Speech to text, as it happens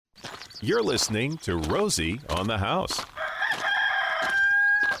You're listening to Rosie on the House.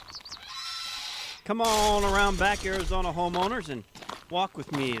 Come on around back, Arizona homeowners, and walk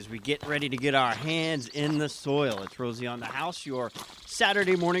with me as we get ready to get our hands in the soil. It's Rosie on the House, your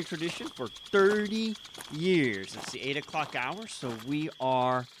Saturday morning tradition for 30 years. It's the 8 o'clock hour, so we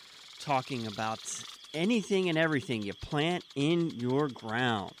are talking about anything and everything you plant in your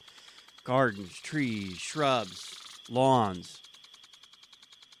ground. Gardens, trees, shrubs, lawns.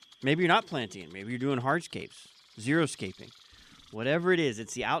 Maybe you're not planting it. Maybe you're doing hardscapes, xeriscaping. Whatever it is,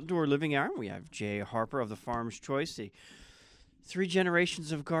 it's the outdoor living hour. We have Jay Harper of the Farmer's Choice, the 3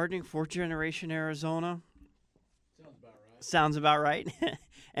 generations of gardening, 4th generation Arizona. Sounds about right.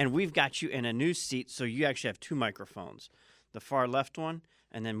 And we've got you in a new seat, so you actually have 2 microphones. The far left one,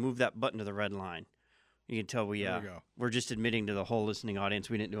 and then move that button to the red line. You can tell we're just admitting to the whole listening audience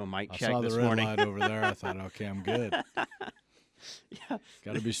we didn't do a mic check this morning. I saw the red light over there. I thought, okay, I'm good. Yeah.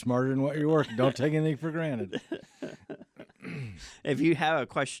 Got to be smarter in what you're working. Don't take anything for granted. If you have a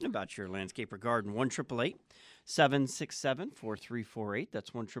question about your landscape or garden, 1-888-767-4348. That's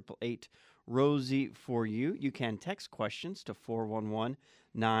 1-888-ROSIE for you. You can text questions to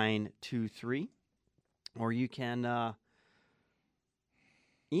 411-923, or you can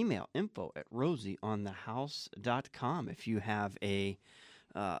email info@rosieonthehouse.com if you have a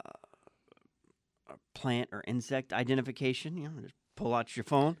plant or insect identification. Just pull out your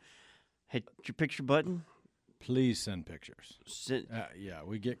phone, hit your picture button. Please send pictures. Yeah,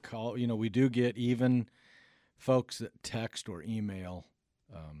 we get call. We do get even folks that text or email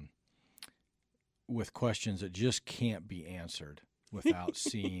with questions that just can't be answered without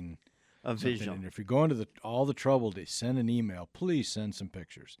seeing a visual. And if you're going to all the trouble to send an email, please send some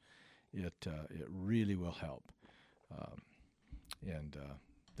pictures. It really will help. And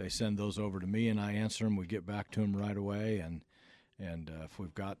they send those over to me, and I answer them. We get back to them right away, and if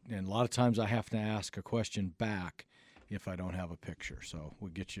we've got, and a lot of times I have to ask a question back if I don't have a picture. So we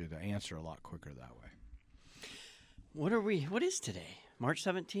get you to answer a lot quicker that way. What is today? March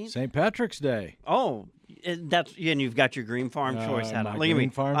 17th? St. Patrick's Day. Oh, and you've got your Green Farm Choice hat on. Look at me.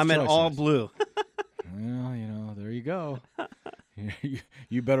 Farm I'm in all blue. Well, there you go.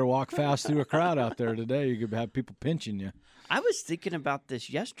 You better walk fast through a crowd out there today. You could have people pinching you. I was thinking about this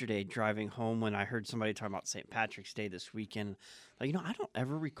yesterday driving home when I heard somebody talking about St. Patrick's Day this weekend. I don't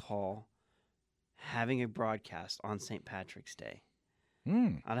ever recall having a broadcast on St. Patrick's Day.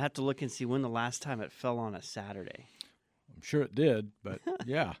 I'd have to look and see when the last time it fell on a Saturday. I'm sure it did, but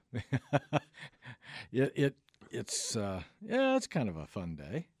yeah. It's kind of a fun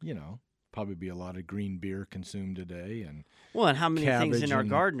day, Probably be a lot of green beer consumed today, and how many things in our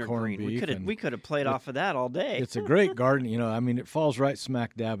garden are green? We could have played off of that all day. It's a great garden, it falls right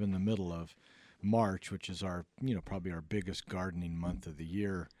smack dab in the middle of March, which is our, probably our biggest gardening month of the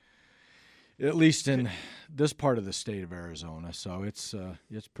year, at least in this part of the state of Arizona. So it's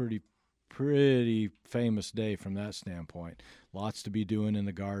pretty famous day from that standpoint. Lots to be doing in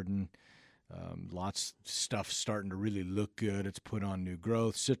the garden. Lots of stuff starting to really look good. It's put on new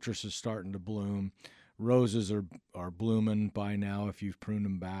growth. Citrus is starting to bloom. Roses are blooming by now if you've pruned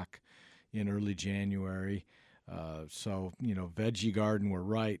them back in early January. So, veggie garden, we're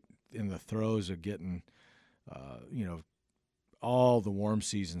right in the throes of getting, all the warm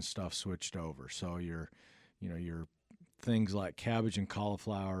season stuff switched over. So your things like cabbage and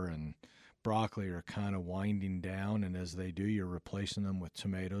cauliflower and broccoli are kind of winding down, and as they do, you're replacing them with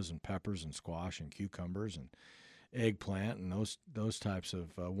tomatoes and peppers and squash and cucumbers and eggplant and those types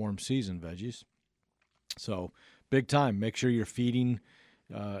of warm season veggies. So big time. Make sure you're feeding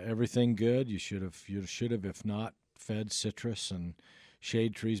everything good. You should have, if not, fed citrus and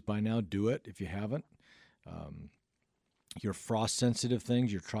shade trees by now. Do it if you haven't. Your frost-sensitive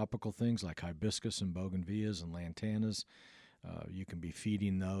things, your tropical things like hibiscus and bougainvilleas and lantanas, you can be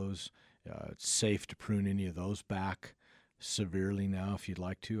feeding those. It's safe to prune any of those back severely now if you'd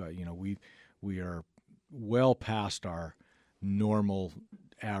like to. We are well past our normal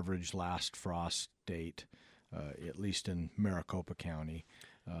average last frost date, at least in Maricopa County.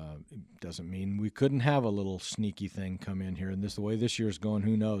 It doesn't mean we couldn't have a little sneaky thing come in here. And the way this year's going,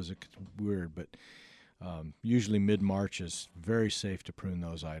 who knows? It's weird, but usually mid-March is very safe to prune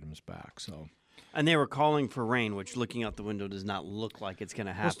those items back. So. And they were calling for rain, which looking out the window does not look like it's going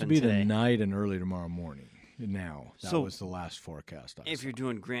to happen today. It's supposed to be today. tonight and early tomorrow morning. Now, that was the last forecast I saw. If you're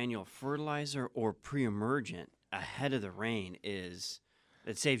doing granule fertilizer or pre-emergent ahead of the rain, it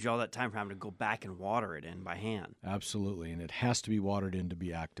saves you all that time for having to go back and water it in by hand. Absolutely, and it has to be watered in to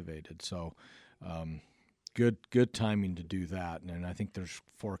be activated. So good timing to do that. And I think there's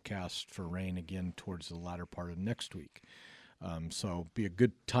forecasts for rain again towards the latter part of next week. So be a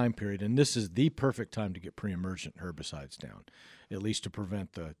good time period. And this is the perfect time to get pre-emergent herbicides down, at least to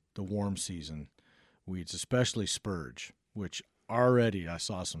prevent the warm season weeds, especially spurge, which already I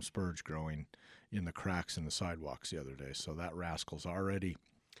saw some spurge growing in the cracks in the sidewalks the other day. So that rascal's already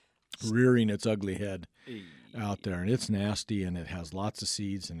rearing its ugly head out there, and it's nasty, and it has lots of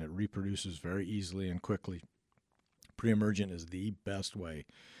seeds, and it reproduces very easily and quickly. Pre-emergent is the best way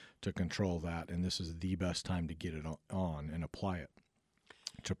to control that, and this is the best time to get it on and apply it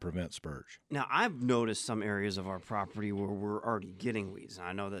to prevent spurge. Now, I've noticed some areas of our property where we're already getting weeds, and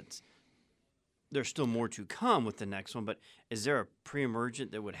I know that there's still more to come with the next one, but is there a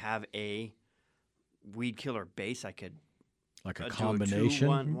pre-emergent that would have a weed killer base I could like a combination?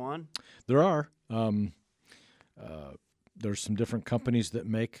 Do a 2-1-1? There are. There's some different companies that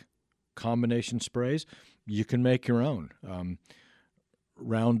make combination sprays. You can make your own.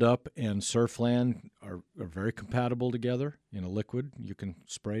 Roundup and Surfland are very compatible together in a liquid. You can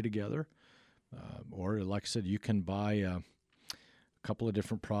spray together. Or, like I said, you can buy a couple of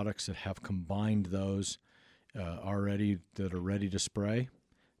different products that have combined those already that are ready to spray.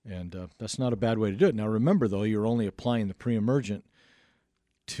 And that's not a bad way to do it. Now, remember, though, you're only applying the pre-emergent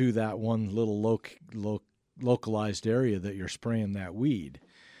to that one little localized area that you're spraying that weed.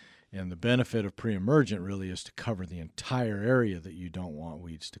 And the benefit of pre-emergent really is to cover the entire area that you don't want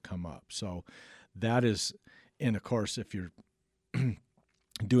weeds to come up. So that is, and of course, if you're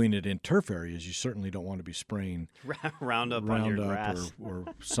doing it in turf areas, you certainly don't want to be spraying Roundup on your grass. or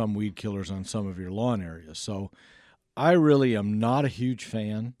some weed killers on some of your lawn areas. So I really am not a huge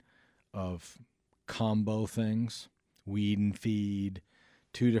fan of combo things, weed and feed,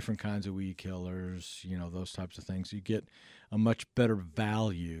 2 different kinds of weed killers, those types of things. You get a much better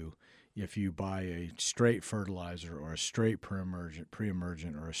value if you buy a straight fertilizer or a straight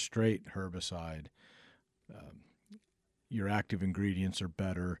pre-emergent or a straight herbicide. Your active ingredients are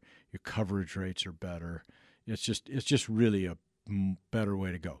better, your coverage rates are better. It's just really a better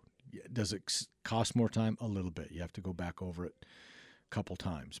way to go. Does it cost more time? A little bit. You have to go back over it a couple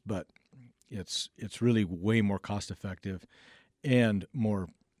times, but it's really way more cost effective and more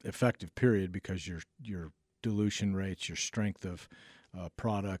effective, period, because your dilution rates, your strength of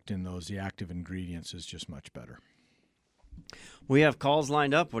product in the active ingredients is just much better. We have calls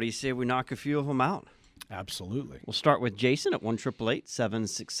lined up. What do you say we knock a few of them out? Absolutely. We'll start with Jason at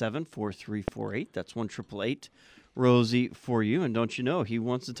 1-888-767-4348. That's 1-888-ROSIE for you. And don't you know, he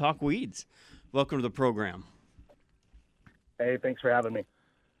wants to talk weeds. Welcome to the program. Hey, thanks for having me.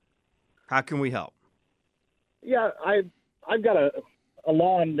 How can we help? Yeah, I've got a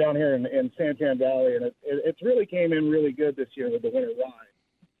lawn down here in Santan Valley, and it's really came in really good this year with the winter rye.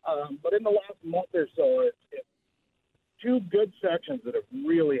 But in the last month or so, it's 2 good sections that have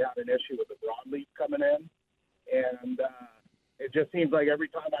really had an issue with the broadleaf coming in. And it just seems like every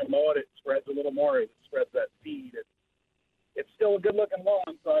time I mow it, it spreads a little more. It spreads that seed. It's still a good-looking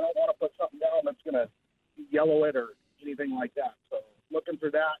lawn, so I don't want to put something down that's going to yellow it or anything like that. So looking for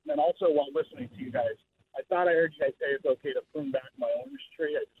that. And then also while listening to you guys, I thought I heard you guys say it's okay to prune back my orange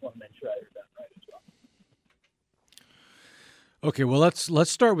tree. I just want to make sure I heard that right as well. Okay, well,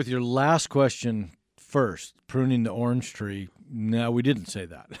 let's start with your last question first, pruning the orange tree. No, we didn't say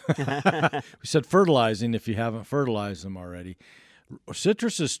that. We said fertilizing if you haven't fertilized them already.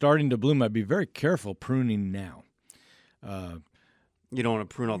 Citrus is starting to bloom. I'd be very careful pruning now. You don't want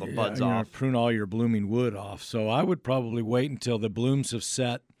to prune all the buds off. Prune all your blooming wood off. So I would probably wait until the blooms have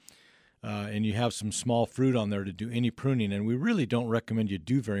set and you have some small fruit on there to do any pruning. And we really don't recommend you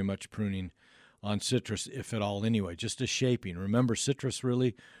do very much pruning on citrus, if at all anyway, just a shaping. Remember, citrus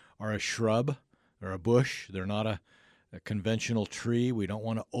really are a shrub or a bush. They're not a conventional tree. We don't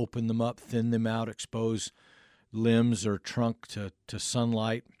want to open them up, thin them out, expose limbs or trunk to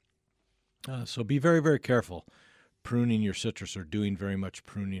sunlight. So be very, very careful pruning your citrus or doing very much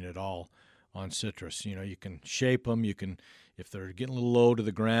pruning at all on citrus. You can shape them. You can, if they're getting a little low to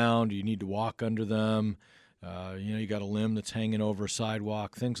the ground, you need to walk under them. You got a limb that's hanging over a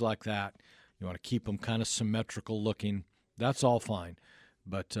sidewalk, things like that. You want to keep them kind of symmetrical looking. That's all fine,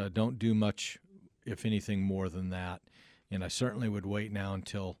 but don't do much, if anything, more than that. And I certainly would wait now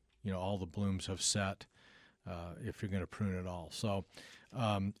until all the blooms have set if you're going to prune at all. So,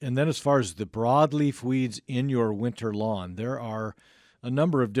 and then as far as the broadleaf weeds in your winter lawn, there are a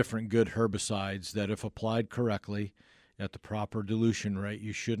number of different good herbicides that, if applied correctly at the proper dilution rate,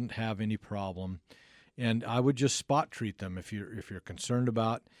 you shouldn't have any problem. And I would just spot treat them if you're concerned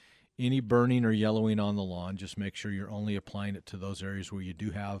about any burning or yellowing on the lawn. Just make sure you're only applying it to those areas where you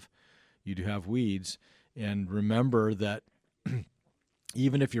do have weeds. And remember that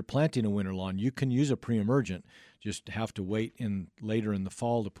even if you're planting a winter lawn, you can use a pre-emergent just have to wait later in the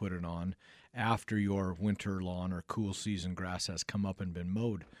fall to put it on after your winter lawn or cool season grass has come up and been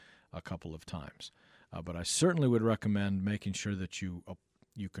mowed a couple of times. But I certainly would recommend making sure that you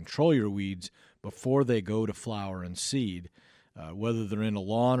control your weeds before they go to flower and seed, whether they're in a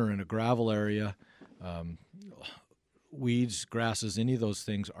lawn or in a gravel area. Weeds, grasses, any of those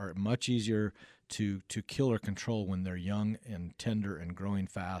things are much easier to kill or control when they're young and tender and growing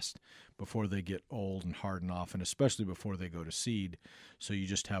fast before they get old and harden off, and especially before they go to seed. So you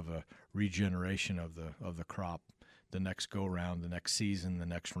just have a regeneration of the crop the next go round, the next season, the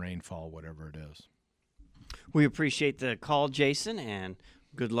next rainfall, whatever it is. We appreciate the call, Jason, and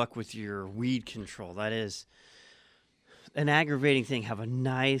good luck with your weed control. That is an aggravating thing. Have a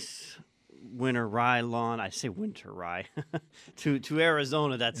nice winter rye lawn. I say winter rye. to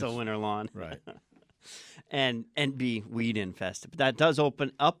Arizona, that's a winter lawn. Right. and be weed infested. But that does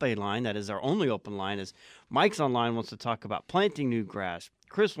open up a line. That is our only open line. Is Mike's online, wants to talk about planting new grass.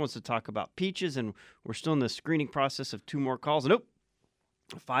 Chris wants to talk about peaches, and we're still in the screening process of 2 more calls. Nope.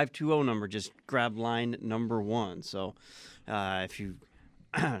 520 number just grabbed line number 1. So if you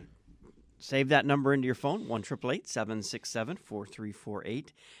save that number into your phone, 1-888-767-4348.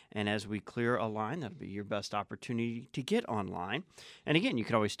 And as we clear a line, that'll be your best opportunity to get online. And again, you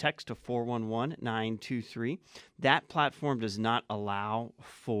can always text to 411-923. That platform does not allow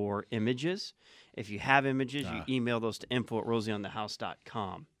for images. If you have images, you email those to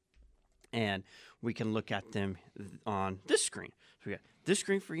info@rosieonthehouse.com. And we can look at them on this screen. So we got this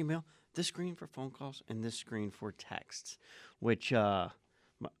screen for email, this screen for phone calls, and this screen for texts, which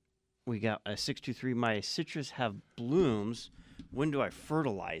we got a 623. My citrus have blooms. When do I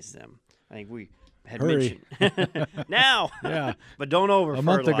fertilize them? I think we had mentioned. Now! Yeah. But don't over-fertilize. A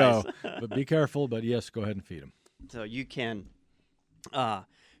month ago. But be careful. But, yes, go ahead and feed them. So you can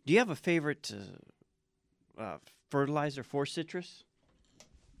do you have a favorite fertilizer for citrus?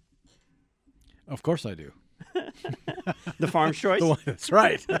 Of course I do. The Farm's Choice? That's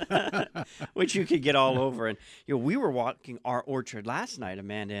right. Which you could get all over. And we were walking our orchard last night,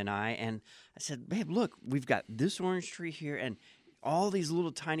 Amanda and I said, babe, look, we've got this orange tree here and all these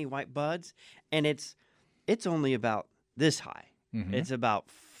little tiny white buds, and it's only about this high. Mm-hmm. It's about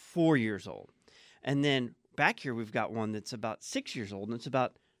 4 years old. And then back here we've got one that's about 6 years old, and it's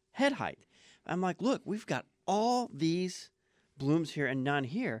about head height. I'm like, look, we've got all these blooms here and none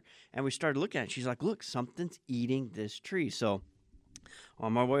here. And we started looking at it. She's like, look, something's eating this tree. So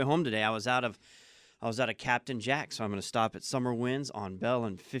on my way home today, I was out of Captain Jack, so I'm going to stop at Summer Winds on Bell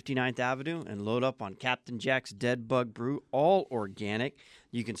and 59th Avenue and load up on Captain Jack's Dead Bug Brew, all organic.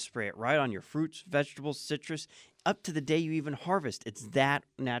 You can spray it right on your fruits, vegetables, citrus, up to the day you even harvest. It's that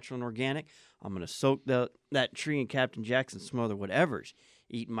natural and organic. I'm going to soak that tree in Captain Jack's and smother whatever's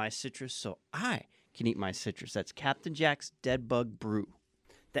eating my citrus so I can eat my citrus. That's Captain Jack's Dead Bug Brew.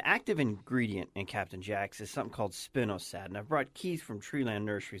 The active ingredient in Captain Jack's is something called spinosad, and I've brought Keith from Treeland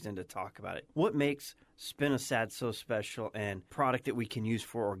Nurseries in to talk about it. What makes spinosad so special and product that we can use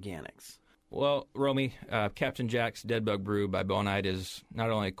for organics? Well, Romy, Captain Jack's Dead Bug Brew by Bonide is not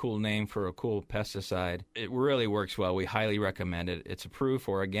only a cool name for a cool pesticide, it really works well. We highly recommend it. It's approved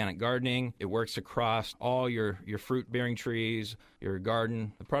for organic gardening. It works across all your fruit-bearing trees, your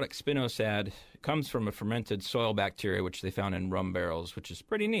garden. The product spinosad comes from a fermented soil bacteria, which they found in rum barrels, which is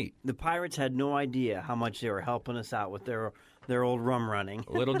pretty neat. The pirates had no idea how much they were helping us out with their old rum running.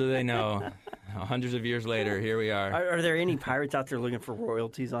 Little do they know. Hundreds of years later, here we are. Are there any pirates out there looking for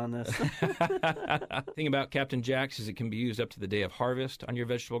royalties on this? The thing about Captain Jack's is it can be used up to the day of harvest on your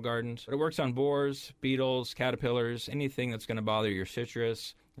vegetable gardens. But it works on borers, beetles, caterpillars, anything that's going to bother your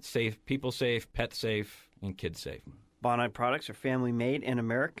citrus. It's safe, people safe, pet safe, and kid safe. Bonide products are family made and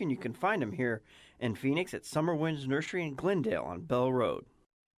American. You can find them here in Phoenix at Summer Winds Nursery in Glendale on Bell Road.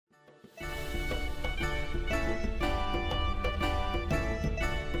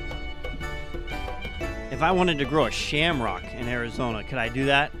 If I wanted to grow a shamrock in Arizona, could I do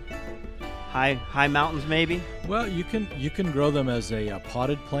that? High mountains, maybe? Well, you can grow them as a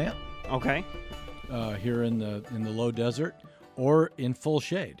potted plant. Okay. Here in the low desert, or in full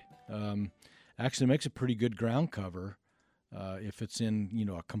shade. Actually, makes a pretty good ground cover if it's in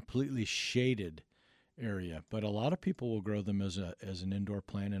a completely shaded area. But a lot of people will grow them as an indoor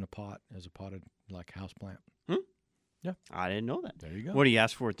plant in a pot, as a potted house plant. Yeah, I didn't know that. There you go. What do you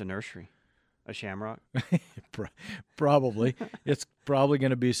ask for at the nursery? A shamrock? Probably. It's probably going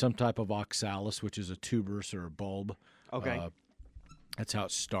to be some type of oxalis, which is a tuberous or a bulb. Okay. That's how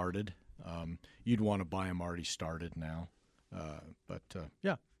it started. You'd want to buy them already started now. But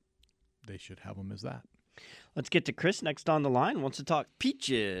yeah, they should have them as that. Let's get to Chris next on the line. Wants to talk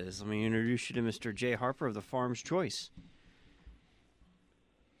peaches. Let me introduce you to Mr. Jay Harper of the Farm's Choice.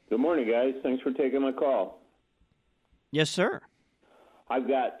 Good morning, guys. Thanks for taking my call. Yes, sir. I've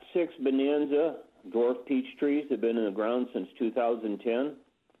got 6 Bonanza dwarf peach trees that have been in the ground since 2010.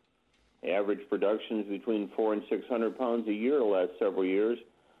 The average production is between 400 and 600 pounds a year the last several years.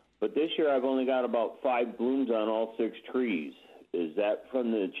 But this year I've only got about 5 blooms on all 6 trees. Is that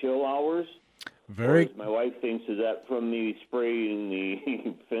from the chill hours? Very. My wife thinks is that from me spraying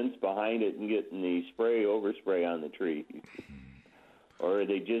the fence behind it and getting the overspray on the tree? Or are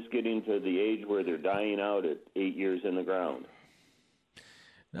they just getting to the age where they're dying out at 8 years in the ground?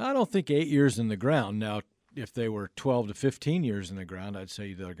 Now, I don't think 8 years in the ground. Now, if they were 12 to 15 years in the ground, I'd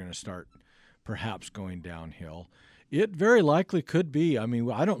say they're going to start perhaps going downhill. It very likely could be. I mean,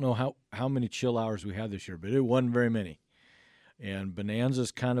 I don't know how many chill hours we had this year, but it wasn't very many. And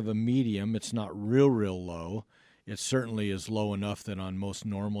Bonanza's kind of a medium. It's not real low. It certainly is low enough that on most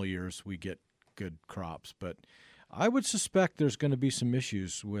normal years we get good crops. But I would suspect there's going to be some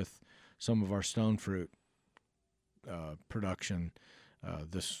issues with some of our stone fruit production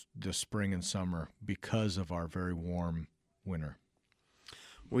this spring and summer because of our very warm winter.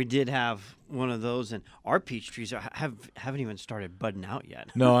 We did have one of those, and our peach trees haven't even started budding out yet.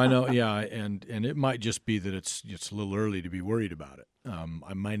 No, I know, yeah, and it might just be that it's a little early to be worried about it.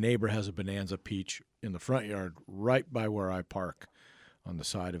 My neighbor has a Bonanza peach in the front yard right by where I park on the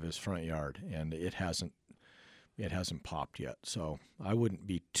side of his front yard, and it hasn't popped yet. So I wouldn't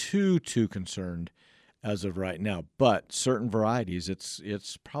be too concerned as of right now. But certain varieties,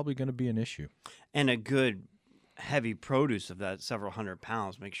 it's probably going to be an issue. And a good heavy produce of that several hundred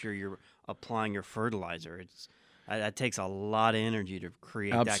pounds. Make sure you're applying your fertilizer. That takes a lot of energy to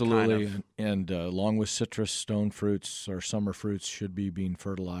create Absolutely. that kind of. And along with citrus, stone fruits or summer fruits should be being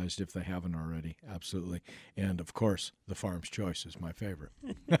fertilized if they haven't already. Absolutely. And of course, the Farm's Choice is my favorite.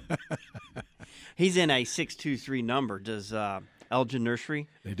 He's in a 623 number. Does Elgin Nursery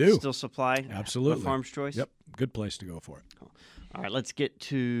They do still supply absolutely the Farm's Choice? Yep, good place to go for it. All right, let's get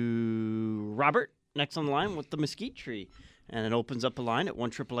to Robert next on the line with the mesquite tree. And it opens up a line at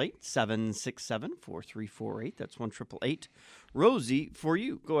 1-888-767-4348. That's 1-888-ROSIE for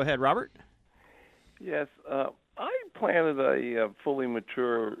you. Go ahead, Robert. Yes, I planted a fully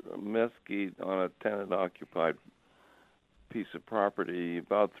mature mesquite on a tenant-occupied piece of property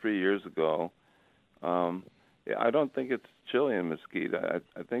about 3 years ago. I don't think it's Chilean mesquite. I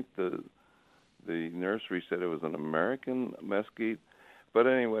think the nursery said it was an American mesquite. But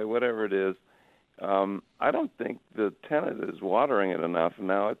anyway, whatever it is, I don't think the tenant is watering it enough.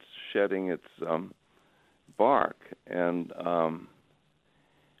 Now it's shedding its bark. And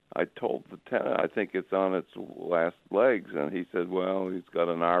I told the tenant, I think it's on its last legs. And he said, well, he's got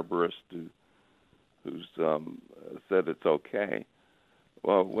an arborist who's said it's okay.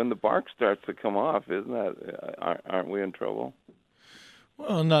 Well, when the bark starts to come off, aren't we in trouble?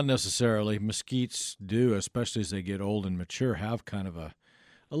 Well, not necessarily. Mesquites do, especially as they get old and mature, have kind of a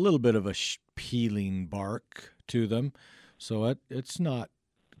little bit of a peeling bark to them. So it's not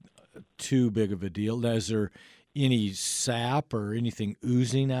too big of a deal. Now, is there any sap or anything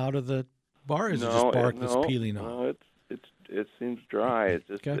oozing out of the bark? Is it just bark that's peeling off? No, it seems dry. It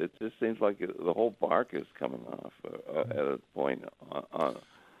just Okay. it just seems like the whole bark is coming off at a point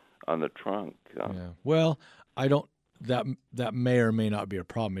on the trunk. Yeah. Well, I don't. That may or may not be a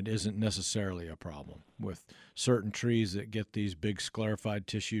problem. It isn't necessarily a problem with certain trees that get these big sclerified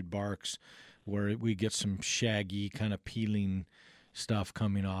tissued barks where we get some shaggy kind of peeling stuff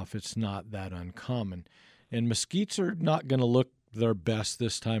coming off. It's not that uncommon. And mesquites are not going to look their best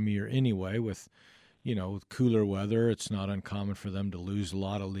this time of year anyway. With cooler weather, it's not uncommon for them to lose a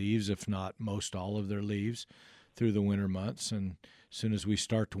lot of leaves, if not most all of their leaves, through the winter months. And as soon as we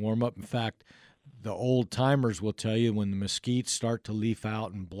start to warm up, in fact, the old timers will tell you when the mesquites start to leaf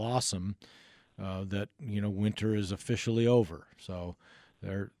out and blossom, that winter is officially over. So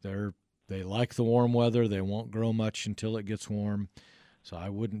they like the warm weather. They won't grow much until it gets warm. So I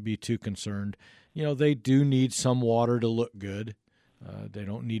wouldn't be too concerned. They do need some water to look good. They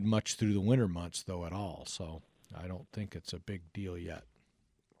don't need much through the winter months, though, at all. So I don't think it's a big deal yet.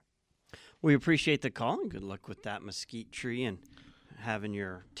 We appreciate the call, and good luck with that mesquite tree and having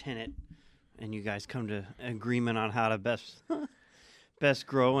your tenant and you guys come to agreement on how to best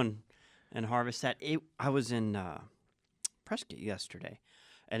grow and harvest that. I was in Prescott yesterday,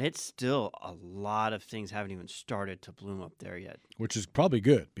 and it's still a lot of things haven't even started to bloom up there yet. Which is probably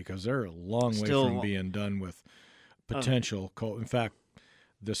good because they're a long way from being done with potential cold. In fact,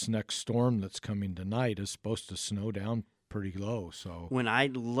 this next storm that's coming tonight is supposed to snow down pretty low. So When I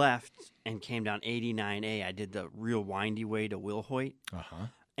left and came down 89A, I did the real windy way to Wilhoit,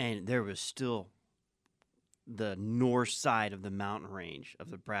 and there was still the north side of the mountain range of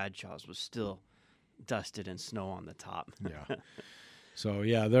the Bradshaws was still dusted and snow on the top. yeah. So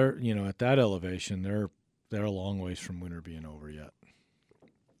yeah, they're at that elevation, they're a long ways from winter being over yet.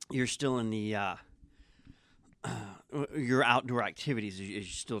 You're still in the your outdoor activities is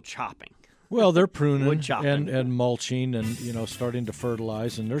still chopping. Well, they're pruning Wood chopping. and mulching and starting to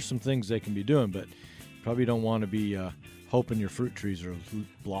fertilize, and there's some things they can be doing, but probably don't want to be hoping your fruit trees are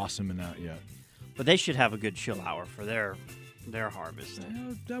blossoming out yet. But they should have a good chill hour for their harvest.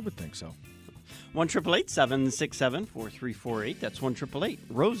 I would think so. 1-888-767-4348. That's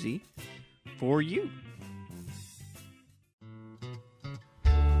 1-888-ROSIE for you.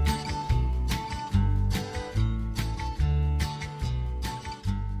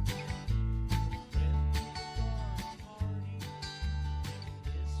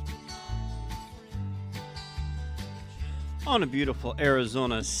 On a beautiful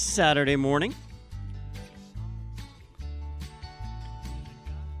Arizona Saturday morning,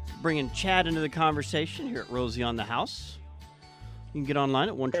 bringing Chad into the conversation here at Rosie on the House. You can get online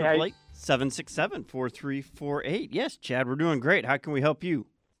at 1-888-767-4348. Yes, Chad, we're doing great. How can we help you?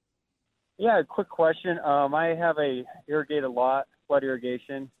 Yeah, quick question. I have a irrigated lot, flood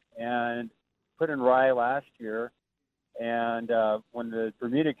irrigation, and put in rye last year. And when the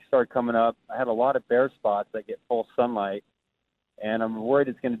Bermuda started coming up, I had a lot of bare spots that get full sunlight. And I'm worried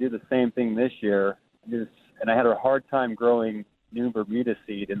it's going to do the same thing this year. And I had a hard time growing new Bermuda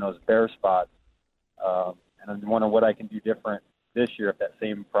seed in those bare spots. And I'm wondering what I can do different this year if that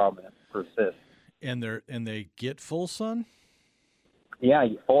same problem persists. And they get full sun? Yeah,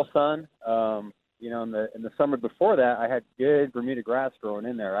 full sun. In the summer before that, I had good Bermuda grass growing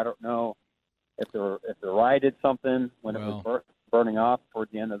in there. I don't know if the rye did something when it was burning off toward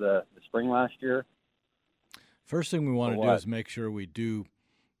the end of the spring last year. First thing we want to do is make sure we do,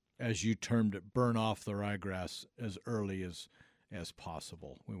 as you termed it, burn off the ryegrass as early as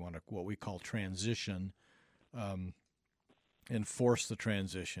possible. We want to what we call transition, and force the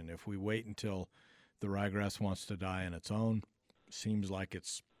transition. If we wait until the ryegrass wants to die on its own, seems like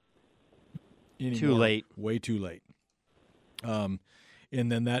it's too late. Way too late. And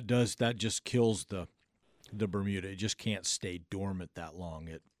then that just kills the Bermuda. It just can't stay dormant that long.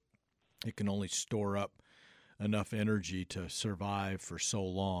 It can only store up enough energy to survive for so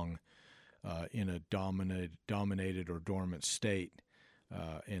long in a dominated or dormant state,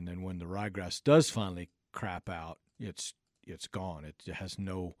 and then when the ryegrass does finally crap out, it's gone. It has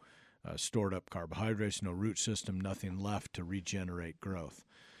no stored up carbohydrates, no root system, nothing left to regenerate growth.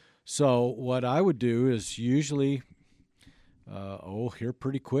 So what I would do is usually, here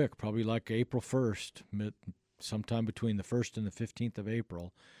pretty quick, probably like April 1st, sometime between the 1st and the 15th of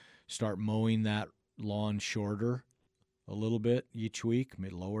April, start mowing that lawn shorter a little bit each week,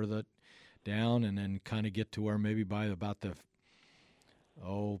 maybe lower that down, and then kind of get to where maybe by about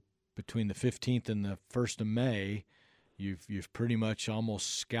between the 15th and the 1st of May, you've pretty much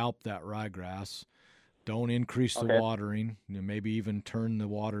almost scalped that ryegrass. Don't increase the watering. Maybe even turn the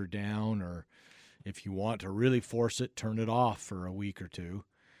water down, or if you want to really force it, turn it off for a week or two,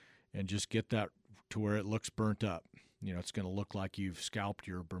 and just get that to where it looks burnt up. It's going to look like you've scalped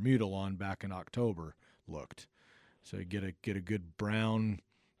your Bermuda lawn back in October looked. So you get a good brown,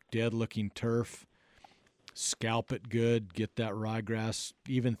 dead-looking turf, scalp it good, get that ryegrass,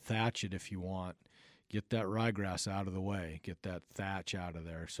 even thatch it if you want. Get that ryegrass out of the way, get that thatch out of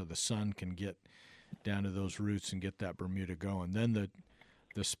there so the sun can get down to those roots and get that Bermuda going. Then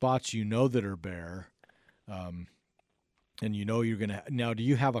the spots that are bare, and you're going to – now, do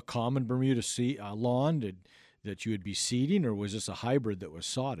you have a common Bermuda lawn that you would be seeding, or was this a hybrid that was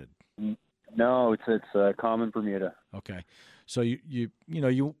sodded? No, it's a common Bermuda. Okay, so you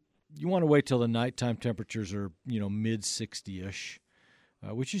want to wait till the nighttime temperatures are mid 60-ish,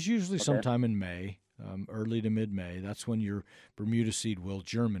 which is usually sometime in May, early to mid May. That's when your Bermuda seed will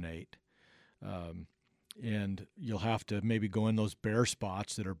germinate, and you'll have to maybe go in those bare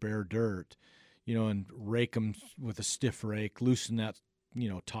spots that are bare dirt, and rake them with a stiff rake, loosen that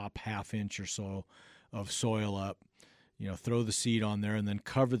top half inch or so of soil up, throw the seed on there, and then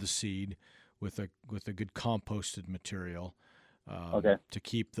cover the seed with a good composted material to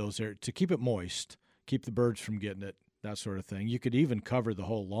keep it moist, keep the birds from getting it, that sort of thing. You could even cover the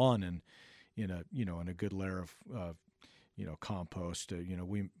whole lawn in a good layer of compost.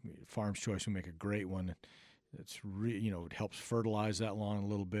 We Farm's Choice, we make a great one. It's it helps fertilize that lawn a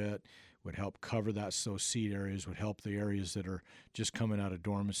little bit, would help cover those seed areas, would help the areas that are just coming out of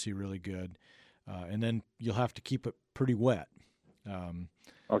dormancy really good. and then you'll have to keep it pretty wet.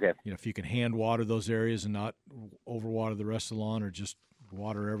 Okay. If you can hand water those areas and not overwater the rest of the lawn, or just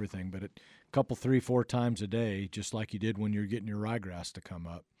water everything, but a couple, 3-4 times a day, just like you did when you're getting your ryegrass to come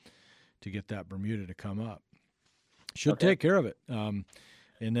up, to get that Bermuda to come up. Should take care of it. And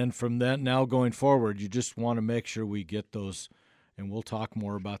then from that, now going forward, you just want to make sure we get those, and we'll talk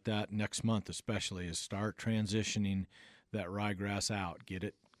more about that next month, especially, is start transitioning that ryegrass out.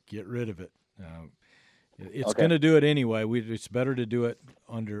 Get rid of it. It's going to do it anyway. It's better to do it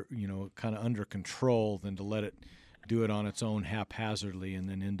under, kind of under control than to let it do it on its own haphazardly and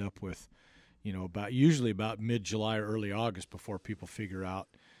then end up with, usually about mid-July or early August before people figure out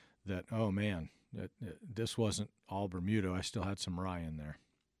that, oh man, that this wasn't all Bermuda. I still had some rye in there.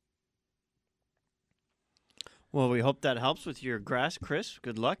 Well, we hope that helps with your grass, Chris.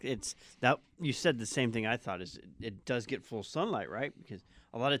 Good luck. It's that you said the same thing I thought, is it does get full sunlight, right? Because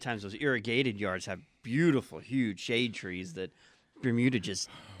a lot of times those irrigated yards have beautiful, huge shade trees that Bermuda just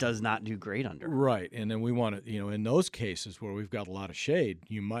does not do great under. Right. And then we want to, in those cases where we've got a lot of shade,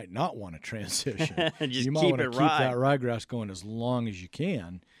 you might not want to transition. Just you might keep want to it keep that ryegrass going as long as you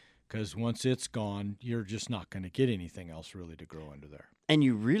can, because once it's gone, you're just not going to get anything else really to grow under there. And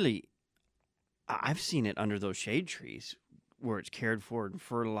I've seen it under those shade trees where it's cared for and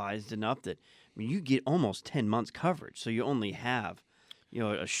fertilized enough that, you get almost 10 months coverage. So you only have,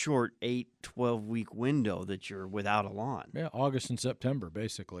 a short 8-12 week window that you're without a lawn. Yeah, August and September,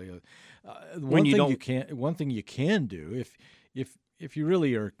 basically. One thing you can do, if you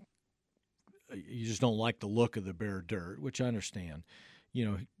really are, you just don't like the look of the bare dirt, which I understand,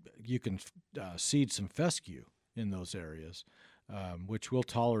 you can seed some fescue in those areas, which will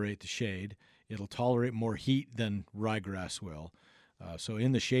tolerate the shade. It'll tolerate more heat than ryegrass will. So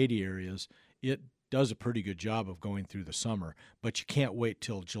in the shady areas, it does a pretty good job of going through the summer, but you can't wait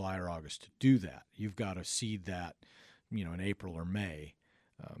till July or August to do that. You've got to seed that, in April or May.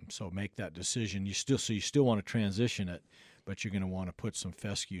 So make that decision. You still want to transition it, but you're going to want to put some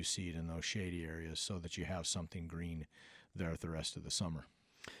fescue seed in those shady areas so that you have something green there the rest of the summer.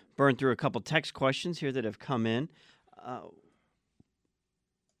 Burn through a couple text questions here that have come in.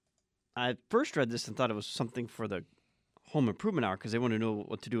 I first read this and thought it was something for the home improvement hour because they want to know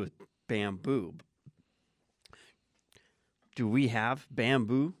what to do with bamboo. Do we have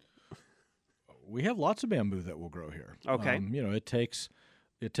bamboo? We have lots of bamboo that will grow here. Okay. It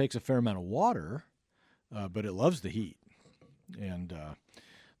takes a fair amount of water, but it loves the heat. And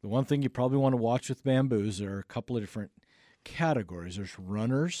the one thing you probably want to watch with bamboos, there are a couple of different categories. There's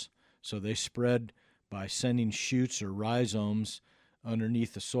runners, so they spread by sending shoots or rhizomes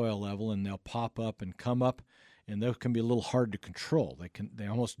underneath the soil level, and they'll pop up and come up, and they can be a little hard to control. They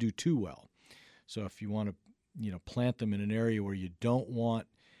almost do too well. So if you want to, plant them in an area where you don't want,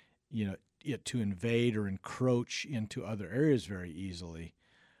 it to invade or encroach into other areas very easily,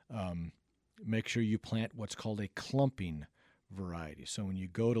 make sure you plant what's called a clumping variety. So when you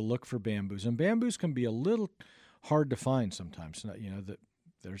go to look for bamboos, and bamboos can be a little hard to find sometimes, that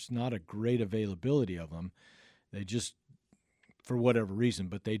there's not a great availability of them. They just, for whatever reason,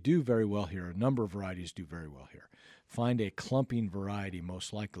 but they do very well here. A number of varieties do very well here. Find a clumping variety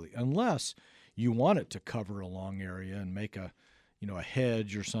most likely, unless you want it to cover a long area and make a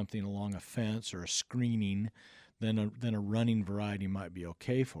hedge or something along a fence or a screening, then a running variety might be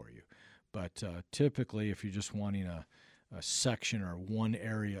okay for you. But typically, if you're just wanting a section or one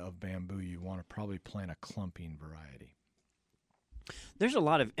area of bamboo, you want to probably plant a clumping variety. There's a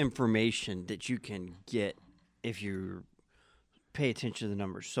lot of information that you can get if you pay attention to the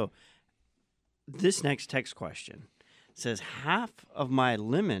numbers. So this next text question says, half of my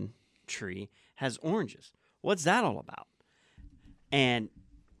lemon tree has oranges. What's that all about? And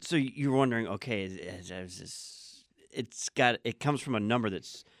so you're wondering, okay, it comes from a number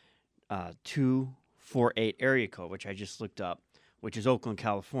that's 248 area code, which I just looked up, which is Oakland,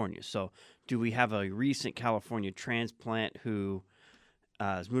 California. So do we have a recent California transplant who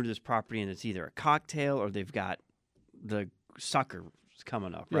has moved to this property and it's either a cocktail or they've got the sucker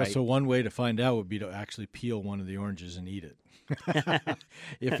coming up, right? Yeah, so one way to find out would be to actually peel one of the oranges and eat it.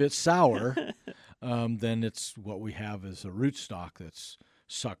 If it's sour, then it's what we have is a rootstock that's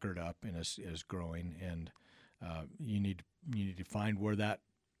suckered up and is growing, and you need to find where that,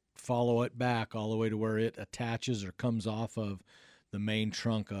 follow it back all the way to where it attaches or comes off of the main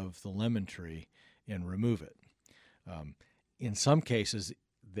trunk of the lemon tree and remove it. In some cases,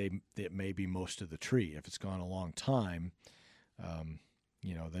 it may be most of the tree. If it's gone a long time,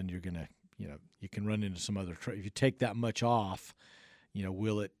 then you're going to, you can run into some other if you take that much off,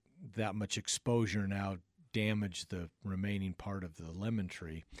 will that much exposure now damage the remaining part of the lemon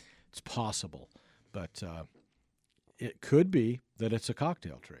tree? It's possible, but it could be that it's a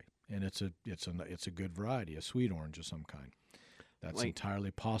cocktail tree, and it's a good variety, a sweet orange of some kind. That's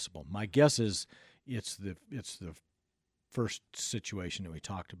entirely possible. My guess is it's the first situation that we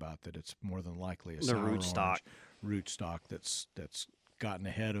talked about, that it's more than likely a sour rootstock that's gotten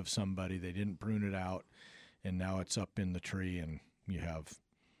ahead of somebody. They didn't prune it out, and now it's up in the tree, and you have,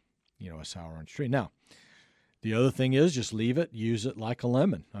 a sour orange tree. Now, the other thing is just leave it, use it like a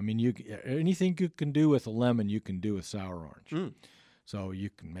lemon. I mean, anything you can do with a lemon, you can do with sour orange. So you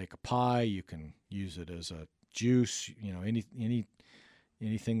can make a pie, you can use it as a juice,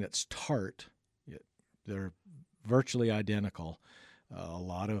 anything that's tart. They're virtually identical. A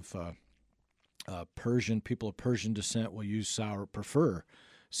lot of people of Persian descent will prefer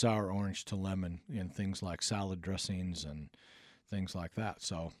sour orange to lemon in things like salad dressings and things like that.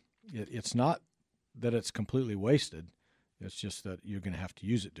 So it's not that it's completely wasted. It's just that you're going to have to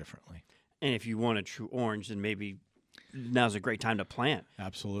use it differently. And if you want a true orange, then maybe now's a great time to plant.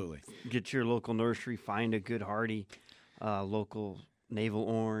 Absolutely. Get to your local nursery, find a good hardy local navel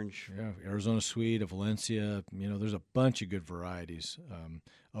orange. Yeah, Arizona Sweet, Valencia. There's a bunch of good varieties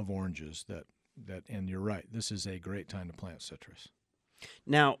of oranges that, and you're right, this is a great time to plant citrus.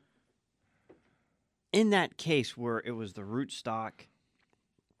 Now, in that case where it was the rootstock,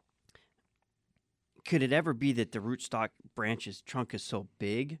 could it ever be that the rootstock trunk is so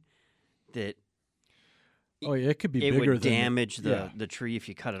big that it could be it bigger would than damage the tree if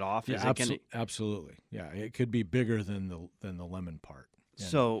you cut it off? Yeah, absolutely. Yeah, it could be bigger than the lemon part. And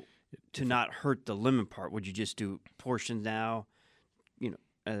so to not hurt the lemon part, would you just do portions now?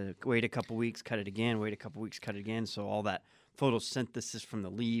 Wait a couple weeks, cut it again. Wait a couple weeks, cut it again. So all that photosynthesis from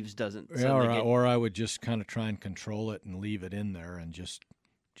the leaves doesn't. Yeah, or I would just kind of try and control it and leave it in there and just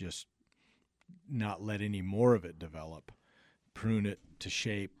not let any more of it develop. Prune it to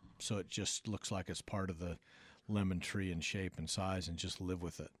shape so it just looks like it's part of the lemon tree in shape and size, and just live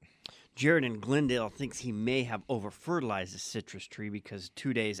with it. Jared in Glendale thinks he may have over-fertilized the citrus tree because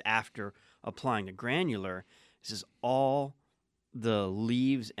 2 days after applying the granular, he says all the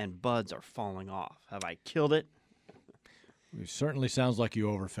leaves and buds are falling off. Have I killed it? It certainly sounds like you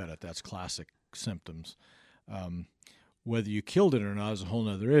overfed it. That's classic symptoms. Whether you killed it or not is a whole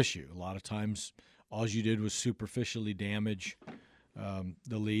other issue. A lot of times all you did was superficially damage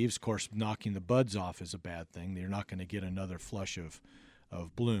the leaves. Of course, knocking the buds off is a bad thing. You're not going to get another flush of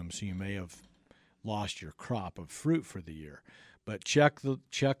bloom, so you may have lost your crop of fruit for the year. But check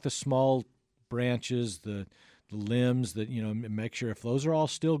the small branches, the limbs, that make sure if those are all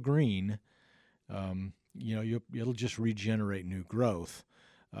still green, it'll just regenerate new growth.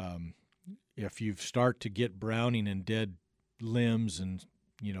 If you start to get browning and dead limbs and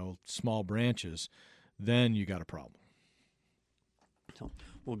small branches, then you got a problem.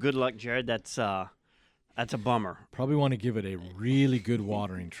 Well, good luck, Jared. That's a bummer. Probably want to give it a really good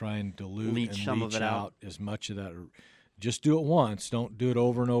watering. Try and leach some of it out as much of that. Just do it once. Don't do it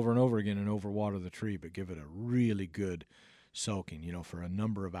over and over and over again and overwater the tree, but give it a really good soaking, for a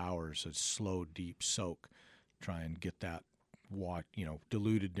number of hours, a slow, deep soak. Try and get that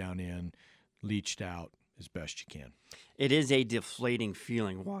diluted down in, leached out as best you can. It is a deflating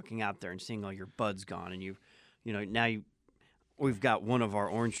feeling walking out there and seeing all your buds gone, and we've got one of our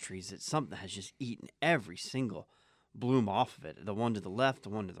orange trees that something has just eaten every single bloom off of it. The one to the left, the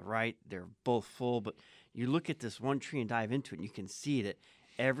one to the right, they're both full, but you look at this one tree and dive into it, and you can see that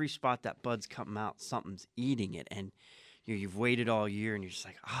every spot that bud's coming out, something's eating it, and you've waited all year, and you're just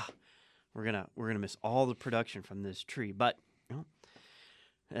like, we're gonna miss all the production from this tree. But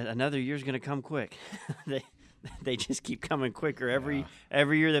another year's gonna come quick. They just keep coming quicker every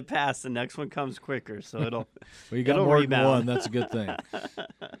year that passes. The next one comes quicker, so it'll. Well, you got more than one. That's a good thing.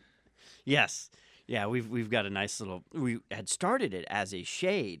 Yes, yeah, we've got a nice little. We had started it as a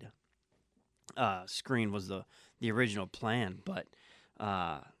shade. Screen was the original plan, but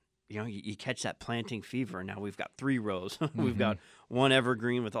you catch that planting fever, and now we've got 3 rows. We've got one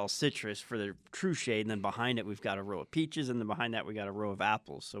evergreen with all citrus for the true shade, and then behind it we've got a row of peaches, and then behind that we got a row of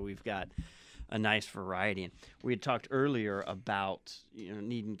apples. So we've got a nice variety. And we had talked earlier about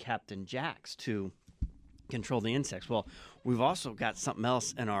needing Captain Jacks to control the insects. Well, we've also got something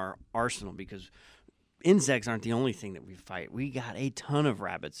else in our arsenal, because insects aren't the only thing that we fight. We got a ton of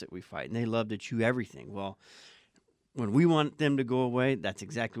rabbits that we fight, and they love to chew everything. Well, when we want them to go away, that's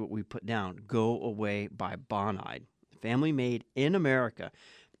exactly what we put down. Go Away by Bonide. Family made in America,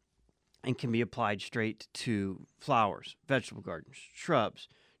 and can be applied straight to flowers, vegetable gardens, shrubs,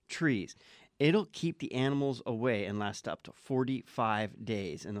 trees. It'll keep the animals away and last up to 45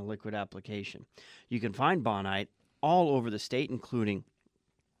 days in the liquid application. You can find Bonide all over the state, including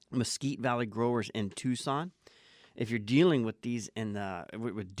Mesquite Valley growers in Tucson. If you're dealing with these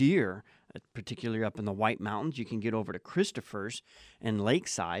with deer, particularly up in the White Mountains, you can get over to Christopher's and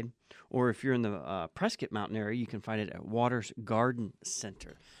Lakeside. Or if you're in the Prescott Mountain area, you can find it at Waters Garden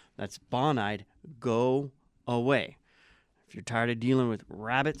Center. That's Bonide, go away. If you're tired of dealing with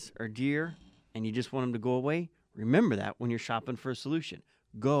rabbits or deer and you just want them to go away, remember that when you're shopping for a solution.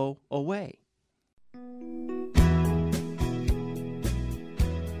 Go away.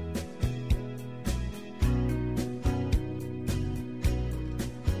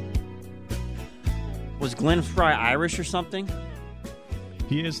 Was Glenn Fry Irish or something?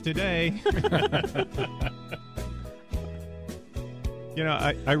 He is today. You know,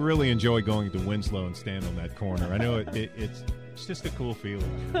 I really enjoy going to Winslow and stand on that corner. I know it's just a cool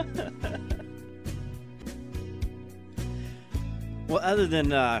feeling. Well, other than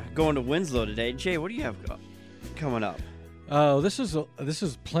going to Winslow today, Jay, what do you have coming up? Oh, this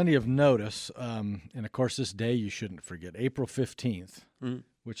is plenty of notice, and of course, this day you shouldn't forget, April 15th,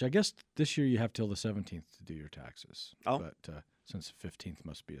 which I guess this year you have till the 17th to do your taxes. Oh, but since the 15th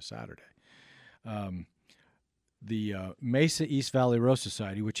must be a Saturday, the Mesa East Valley Rose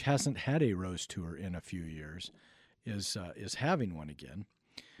Society, which hasn't had a rose tour in a few years, is having one again.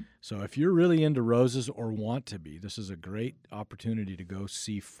 So if you're really into roses or want to be, this is a great opportunity to go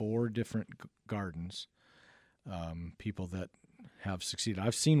see 4 different gardens. People that have succeeded.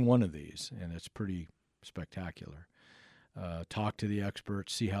 I've seen one of these, and it's pretty spectacular. Talk to the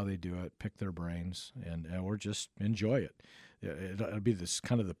experts, see how they do it, pick their brains, or just enjoy it. It'll be this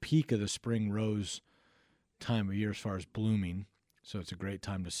kind of the peak of the spring rose time of year as far as blooming, so it's a great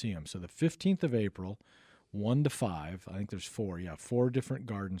time to see them. So the 15th of April, 1 to 5, I think there's 4. Yeah, 4 different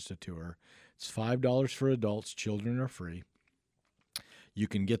gardens to tour. It's $5 for adults. Children are free. You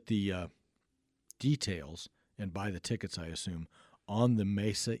can get the details and buy the tickets, I assume, on the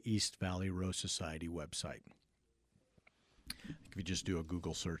Mesa East Valley Rose Society website. If you just do a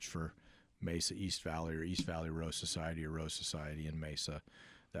Google search for Mesa East Valley or East Valley Rose Society or Rose Society in Mesa,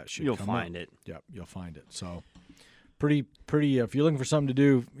 that should you'll come find up. it. Yep, you'll find it. So pretty. If you're looking for something to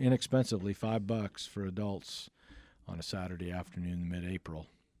do inexpensively, $5 for adults on a Saturday afternoon in mid-April.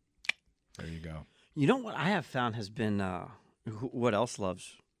 There you go. You know what I have found has been what else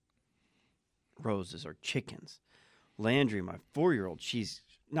loves roses are chickens. Landry, my 4-year-old, she's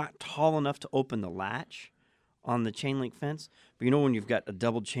not tall enough to open the latch on the chain link fence. But you know when you've got a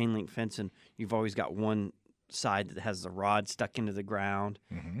double chain link fence and you've always got one side that has the rod stuck into the ground,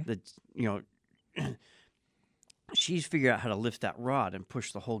 she's figured out how to lift that rod and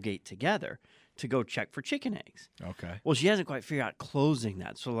push the whole gate together to go check for chicken eggs. Okay. Well, she hasn't quite figured out closing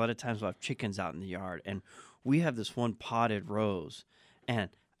that. So a lot of times we'll have chickens out in the yard. And we have this one potted rose. And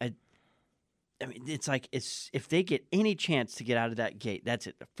I mean, it's like if they get any chance to get out of that gate, that's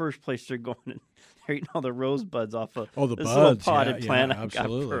it. The first place they're going, and they're eating all the rosebuds off of the this buds, little potted plant I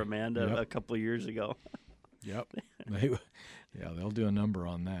absolutely. got for Amanda a couple of years ago. Yep. They'll do a number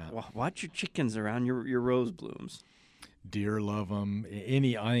on that. Well, watch your chickens around your rose blooms. Deer love them.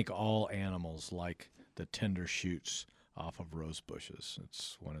 I think all animals like the tender shoots off of rose bushes.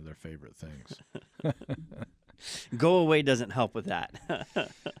 It's one of their favorite things. Go away doesn't help with that.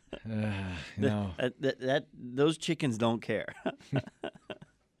 No. Those chickens don't care.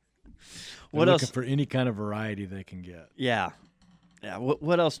 What else? Looking for any kind of variety they can get. Yeah.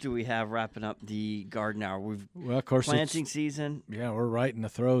 What else do we have wrapping up the garden hour? Of course, planting season. Yeah, we're right in the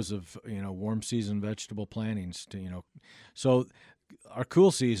throes of warm season vegetable plantings. So our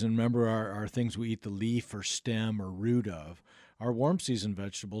cool season, remember, are things we eat the leaf or stem or root of. Our warm season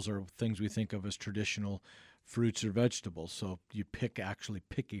vegetables are things we think of as traditional fruits or vegetables. So you actually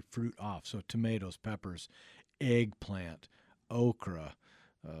pick a fruit off. So tomatoes, peppers, eggplant, okra,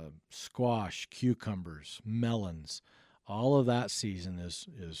 squash, cucumbers, melons. All of that season is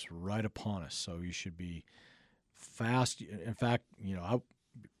right upon us. So you should be fast. In fact,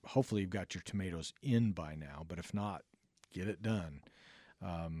 hopefully you've got your tomatoes in by now. But if not, get it done.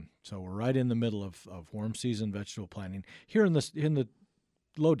 So we're right in the middle of warm season vegetable planting here in the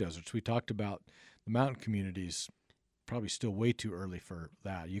low deserts. We talked about the mountain communities. Probably still way too early for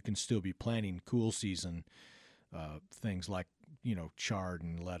that. You can still be planting cool season things like chard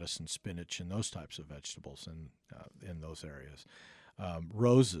and lettuce and spinach and those types of vegetables in those areas.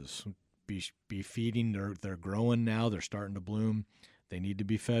 Roses, be feeding. They're growing now. They're starting to bloom. They need to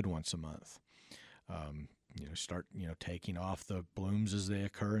be fed once a month. Start taking off the blooms as they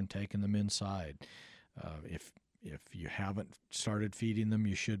occur and taking them inside. If you haven't started feeding them,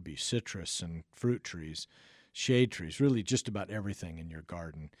 you should be. Citrus and fruit trees, shade trees, really just about everything in your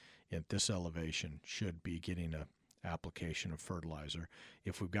garden at this elevation should be getting application of fertilizer.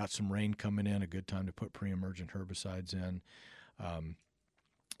 If we've got some rain coming in, a good time to put pre-emergent herbicides in.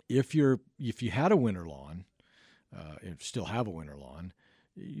 If you had a winter lawn, and still have a winter lawn,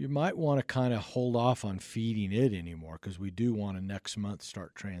 you might want to kind of hold off on feeding it anymore, because we do want to next month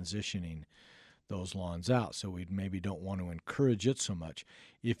start transitioning those lawns out. So we maybe don't want to encourage it so much.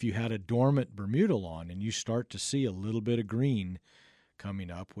 If you had a dormant Bermuda lawn and you start to see a little bit of green coming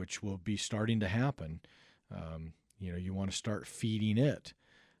up, which will be starting to happen, you want to start feeding it.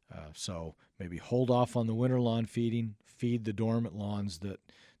 So maybe hold off on the winter lawn feeding, feed the dormant lawns that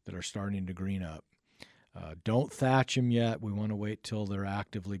are starting to green up. Don't thatch them yet. We want to wait till they're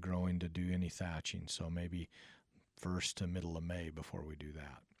actively growing to do any thatching. So maybe first to middle of May before we do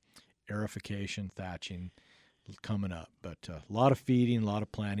that. Aerification, thatching coming up. But a lot of feeding, a lot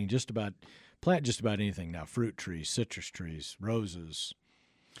of planting, plant just about anything now. Fruit trees, citrus trees, roses.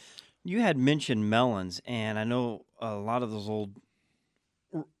 You had mentioned melons, and I know a lot of those old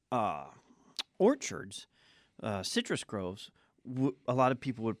orchards, citrus groves, a lot of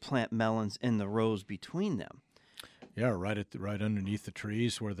people would plant melons in the rows between them. Yeah, right underneath the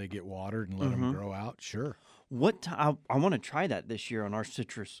trees where they get watered and let them grow out. Sure. I want to try that this year on our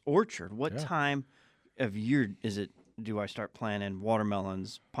citrus orchard. What time of year do I start planting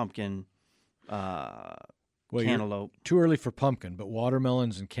watermelons, pumpkin, cantaloupe? Too early for pumpkin, but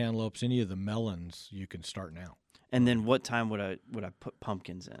watermelons and cantaloupes, any of the melons, you can start now. And then what time would I put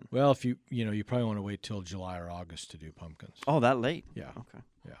pumpkins in? Well, if you probably want to wait till July or August to do pumpkins. Oh, that late? Yeah. Okay.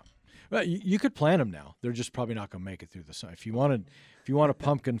 Yeah. Well, you could plant them now. They're just probably not going to make it through the sun. If you want a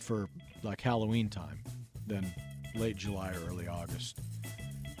pumpkin for like Halloween time, then late July or early August,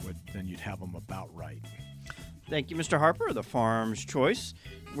 then you'd have them about right. Thank you, Mr. Harper, the Farm's Choice.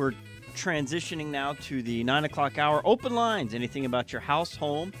 We're transitioning now to the 9 o'clock hour. Open lines. Anything about your house,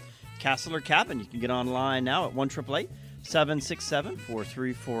 home, castle, or cabin, you can get online now at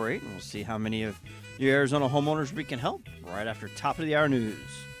 1-888-767-4348, and we'll see how many of your Arizona homeowners we can help right after top of the hour news.